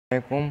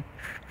عليكم.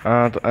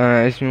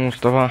 أنا اسمي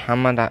مصطفى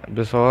محمد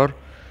بصار.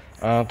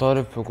 أنا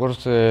طالب في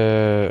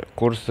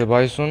كورس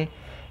بايثون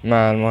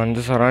مع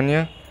المهندسة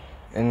رانيا.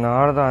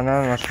 النهاردة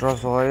هنعمل مشروع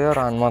صغير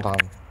عن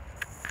مطعم.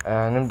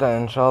 نبدأ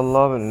إن شاء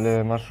الله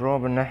بالمشروع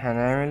بإن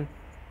احنا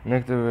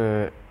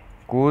نكتب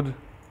كود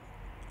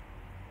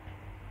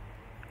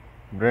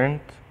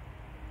برنت.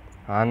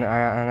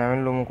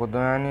 هنعمل له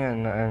مقدمة،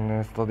 يعني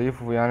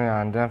نستضيفه يعني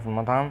عندنا في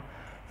المطعم.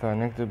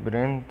 فنكتب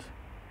برنت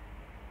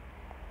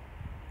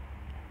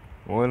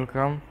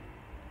ويلكم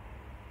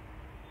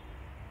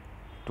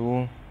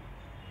تو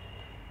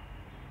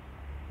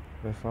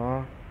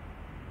بصار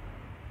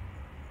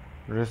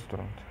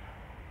ريستورانت.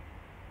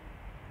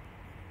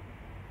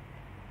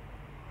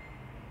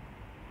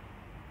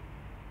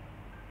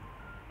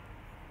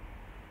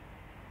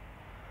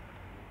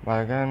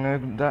 بعد كده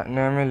نبدأ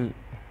نعمل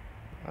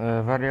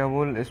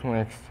variable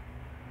اسمه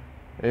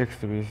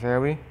x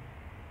بيساوي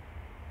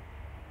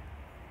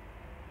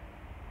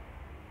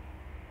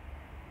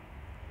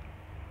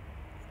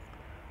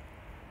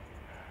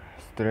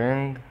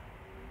string،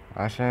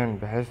 عشان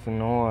بحيث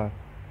ان هو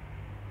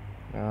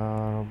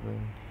يا رب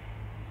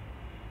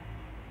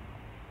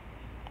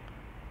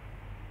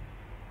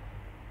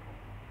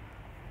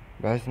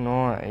بحيث ان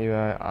هو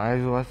يبقى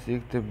عايزه بس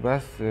يكتب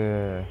بس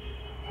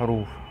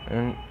حروف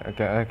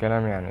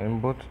كلام،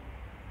 يعني input.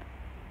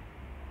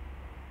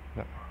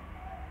 لا،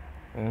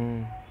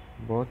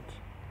 input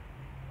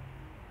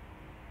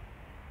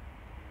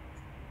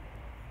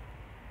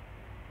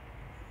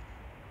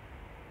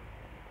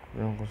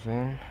بين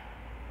قوسين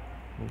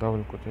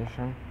double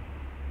quotation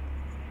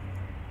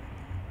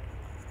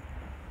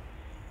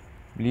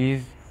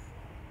please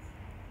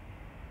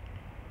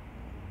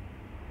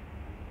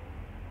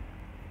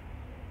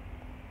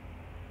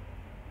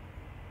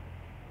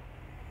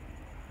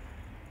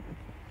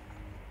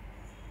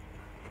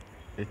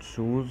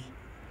choose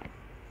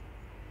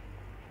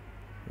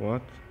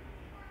what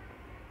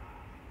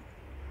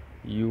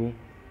you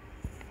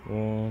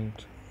want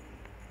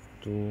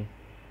to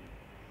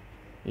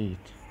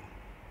eat.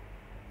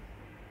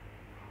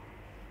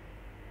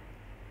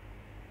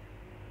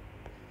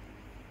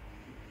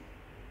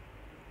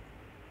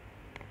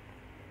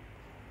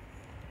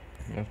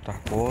 نفتح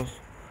قوس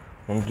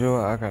ونجيب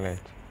أكلات،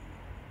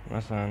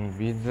 مثلا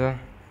بيتزا،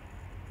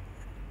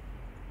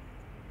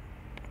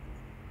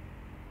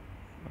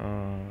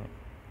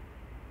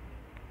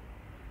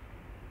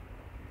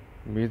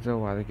 بيتزا،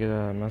 وبعد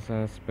كده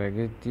مثلا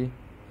سباجيتي،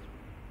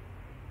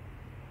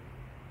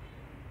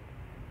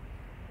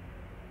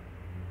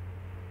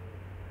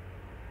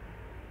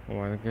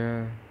 وبعد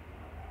كده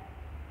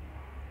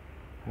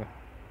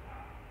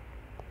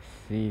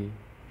سي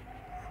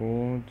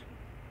فود،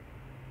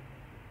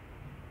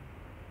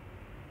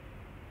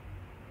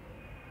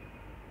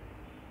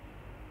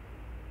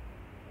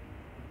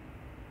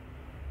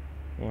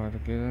 وبعد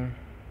كده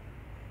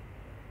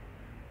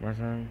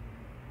مثلا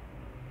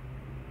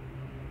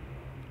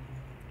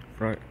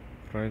فرايد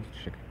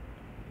تشيكن،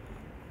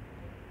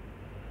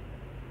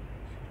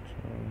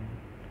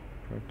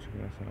 فرايد تشيكن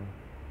مثلا.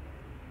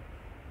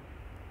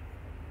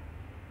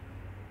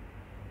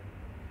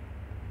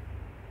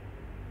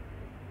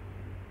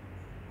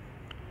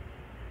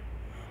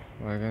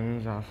 وبعد كده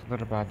ننزل على السطر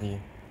اللي بعديه،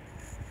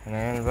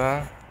 هنعمل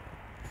بقى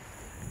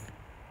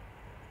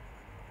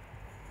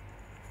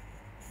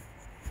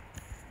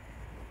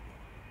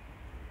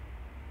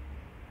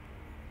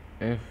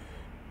اف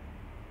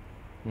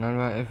نعمل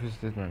بقى اف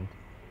ستيتمنت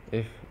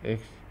اف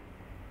اكس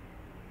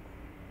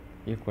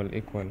equal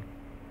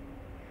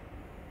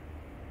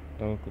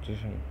double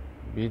quotation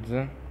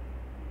بيتزا،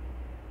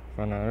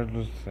 فنعرض له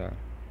السعر.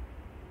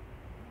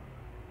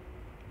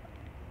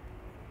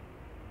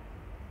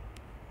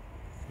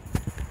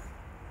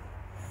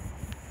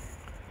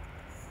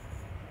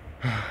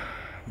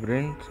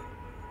 print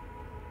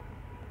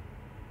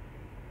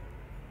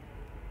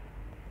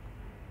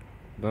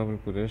double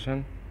quotation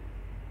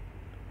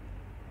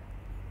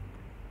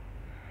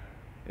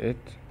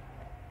it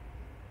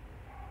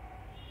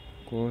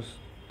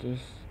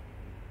costs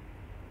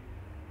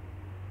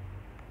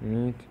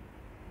meet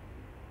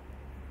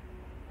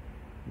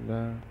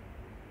the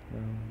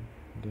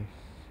this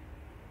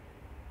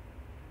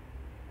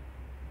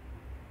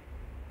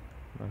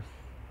بس.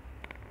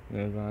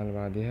 نقلب على اللي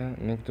بعديها،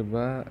 نكتب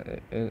بقى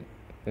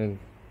ال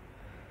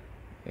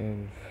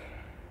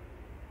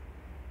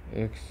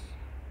x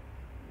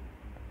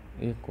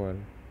equal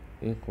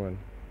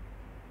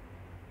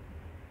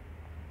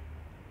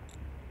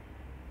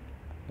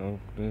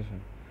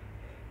calculation،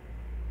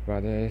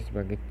 بعدها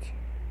سباجيتي.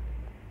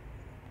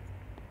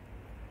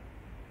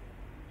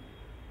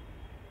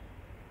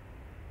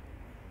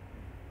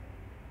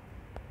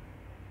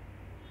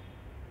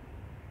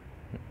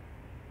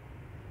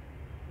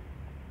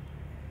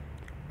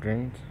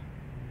 print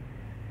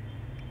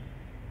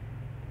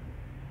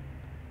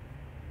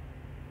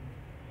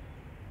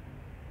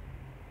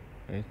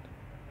it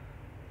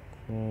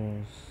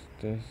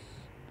costs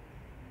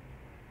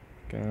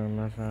كان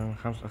مثلا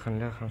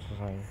خليها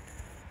 75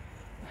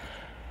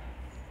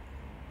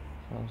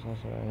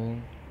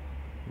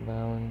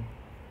 باون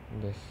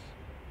ديس.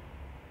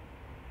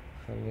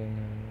 خلينا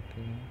نعمل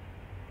كده،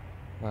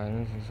 بعدين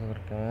ننزل سطر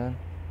كمان.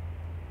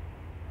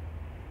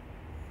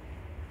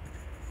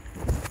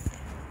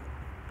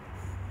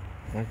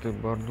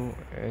 نكتب برضو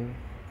ال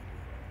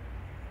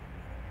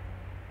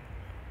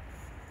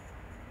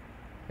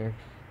اكس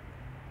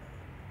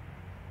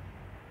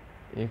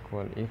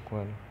equal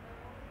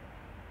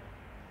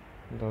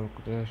دبل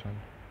كوتيشن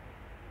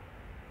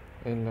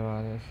اللي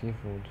بعدها سي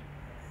فود.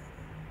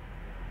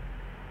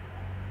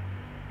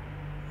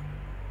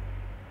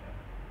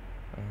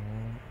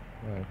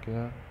 بعد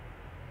كده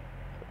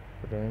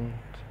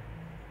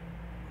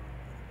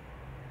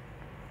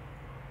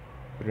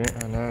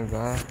برنت هنعمل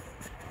بقى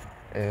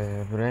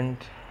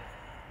برنت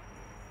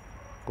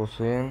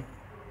قوسين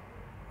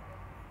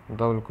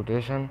دبل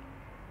كوتيشن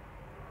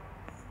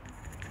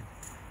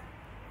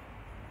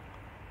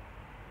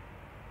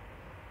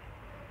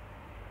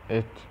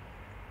ات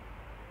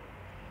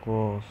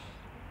كوس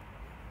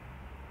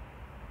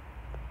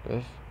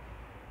تس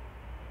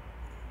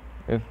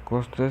ات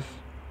كوستس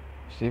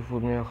سي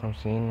فود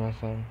 150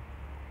 مثلا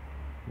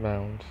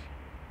باوندز.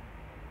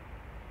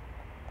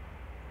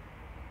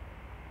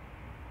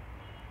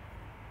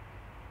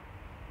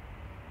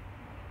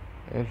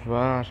 اف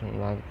بقى عشان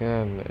بعد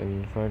كده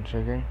الفرايد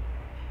تشيكن.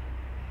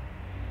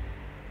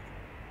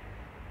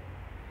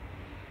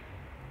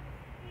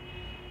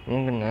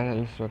 ممكن نعمل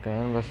الف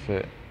كمان بس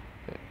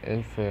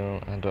الف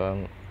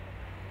هتبقى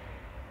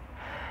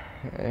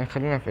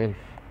خلينا في الف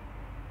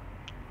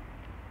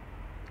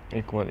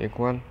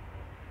equal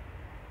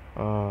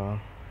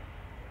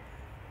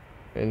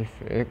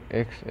الف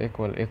اكس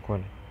equal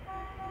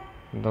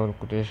دبل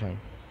كوتيشن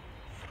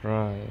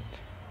فرايد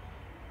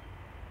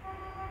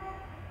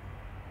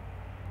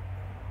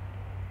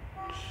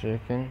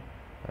تشيكن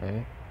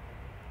اهي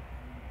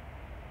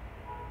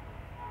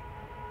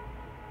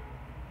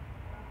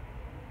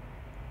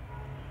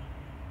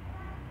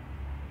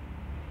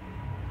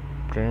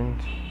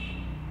print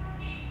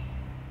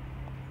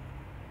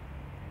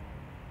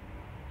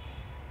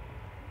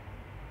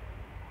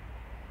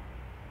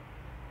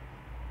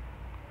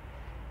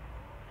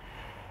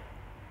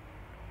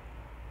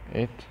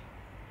it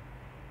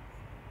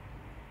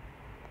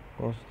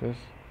costs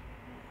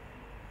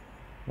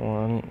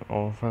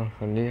أو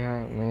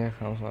فنخليها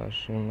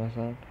 125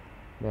 مثلا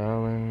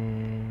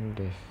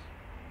باوندس.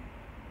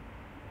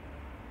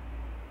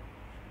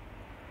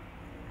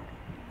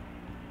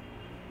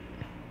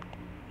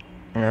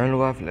 نعمله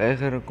بقى في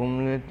الآخر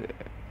جملة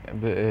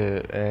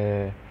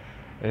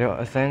اللي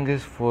هو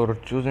thanks for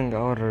choosing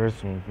our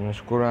restaurant،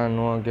 نشكره على ان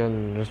هو جه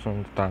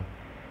الريستورانت بتاعنا.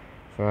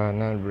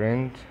 فنعمل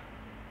برنت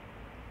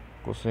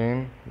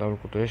قوسين دبل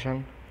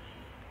كوتيشن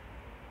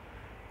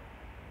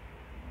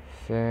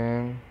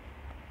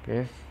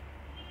thanks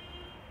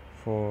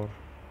for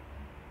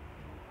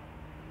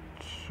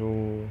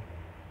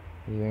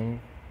choosing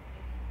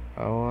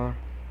our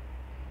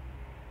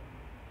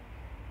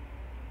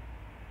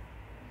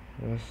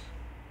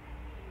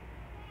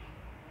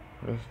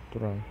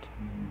restaurant.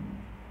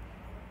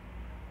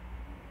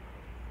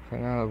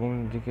 خلينا على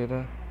الجملة دي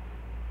كده،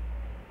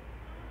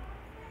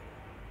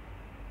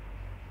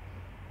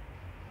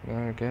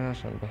 نعمل كده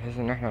عشان بحيث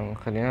ان احنا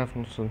نخليها في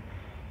نص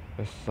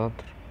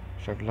السطر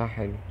شكلها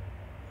حلو.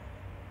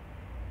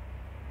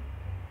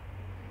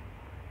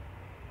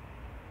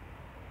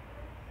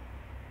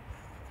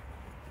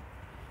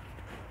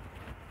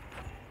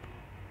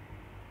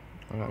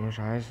 لا مش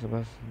عايز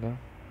بس ده،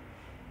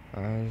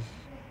 عايز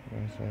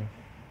مثلا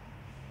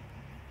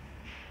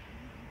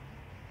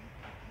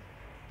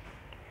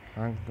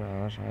حاجة،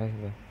 مش عايز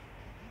ده،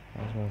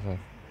 عايز مسافة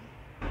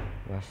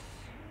بس.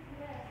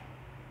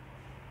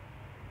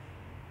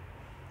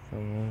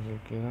 فننزل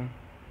كده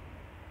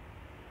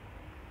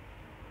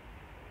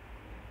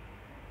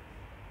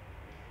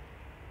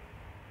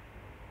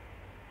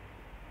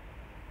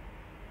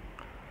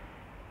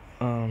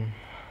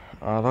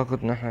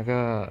اعتقد ان احنا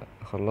كده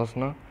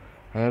خلصنا.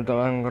 هنبدأ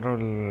بقى نجرب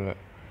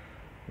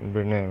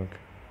البرنامج.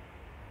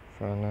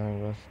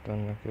 فنعمل بس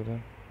استنى كده،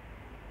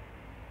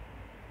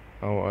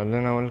 او قال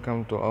لنا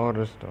welcome to our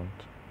restaurant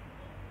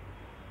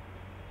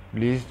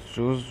please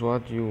choose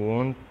what you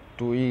want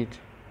to eat.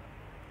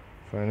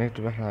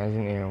 فنكتب احنا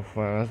عايزين ايه،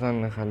 فمثلا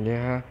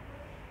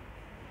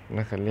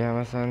نخليها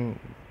مثلا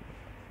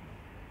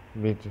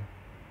بيتزا،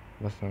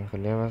 بس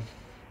نخليها بس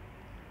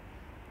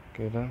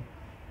كده.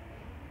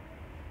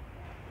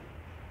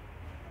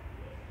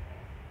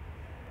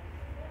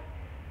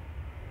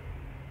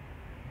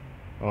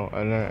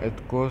 انا it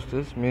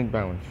costs 100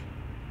 pounds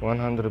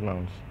 100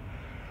 pounds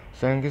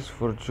thanks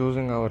for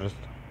choosing our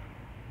restaurant.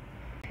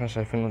 احنا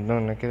شايفين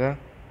قدامنا كده،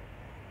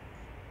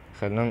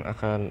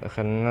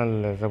 خلينا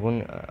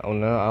الزبون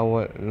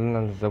قلنا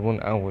للزبون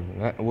اول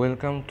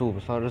welcome to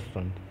بصار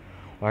restaurant،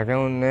 وبعد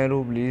كده قلنا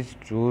له please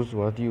choose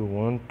what you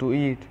want to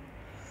eat،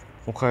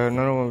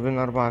 وخيرنا له ما بين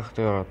 4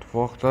 اختيارات.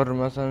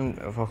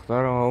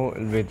 فاختار اهو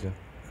البيتزا.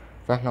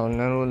 فاحنا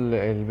قلنا له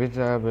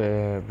البيتزا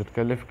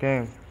بتكلف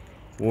كام،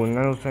 وقلنا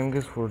له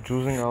thanks for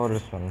choosing our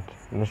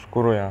restaurant،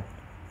 نشكره يعني.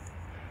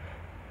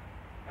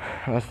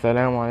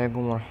 السلام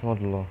عليكم ورحمة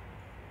الله.